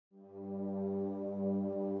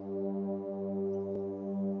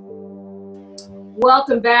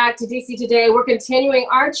Welcome back to DC Today. We're continuing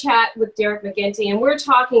our chat with Derek McGinty, and we're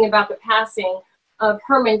talking about the passing of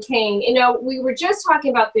Herman Cain. You know, we were just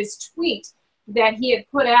talking about this tweet that he had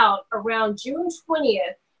put out around June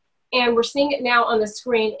 20th, and we're seeing it now on the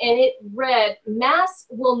screen, and it read, "Masks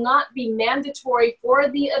will not be mandatory for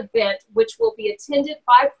the event, which will be attended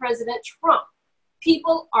by President Trump.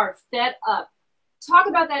 People are fed up." Talk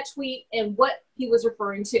about that tweet and what he was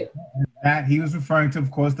referring to. That he was referring to,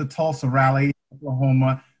 of course, the Tulsa rally in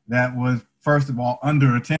Oklahoma that was, first of all,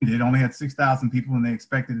 underattended. It only had 6,000 people, and they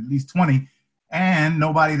expected at least 20. And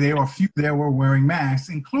nobody there, or few there, were wearing masks,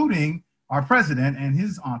 including our president and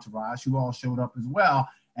his entourage, who all showed up as well.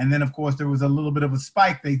 And then, of course, there was a little bit of a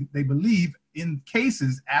spike, they believe, in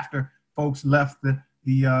cases after folks left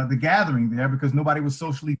the gathering there, because nobody was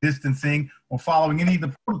socially distancing or following any of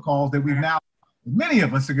the protocols that we've now, many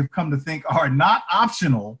of us have come to think are not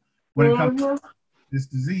optional when it comes to this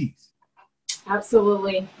disease.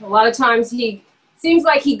 Absolutely. A lot of times he seems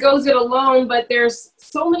like he goes it alone, but there's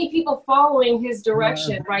so many people following his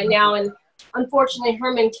direction right now. And unfortunately,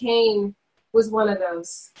 Herman Cain was one of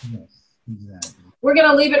those. Yes, exactly. We're going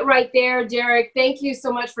to leave it right there, Derek. Thank you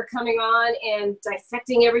so much for coming on and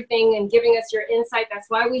dissecting everything and giving us your insight. That's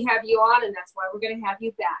why we have you on, and that's why we're going to have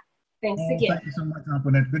you back. Thanks again. Thank you so much,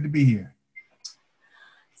 Anqoinette. Good to be here.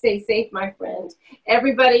 Stay safe, my friend.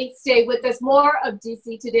 Everybody, stay with us. More of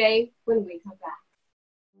DC Today when we come back.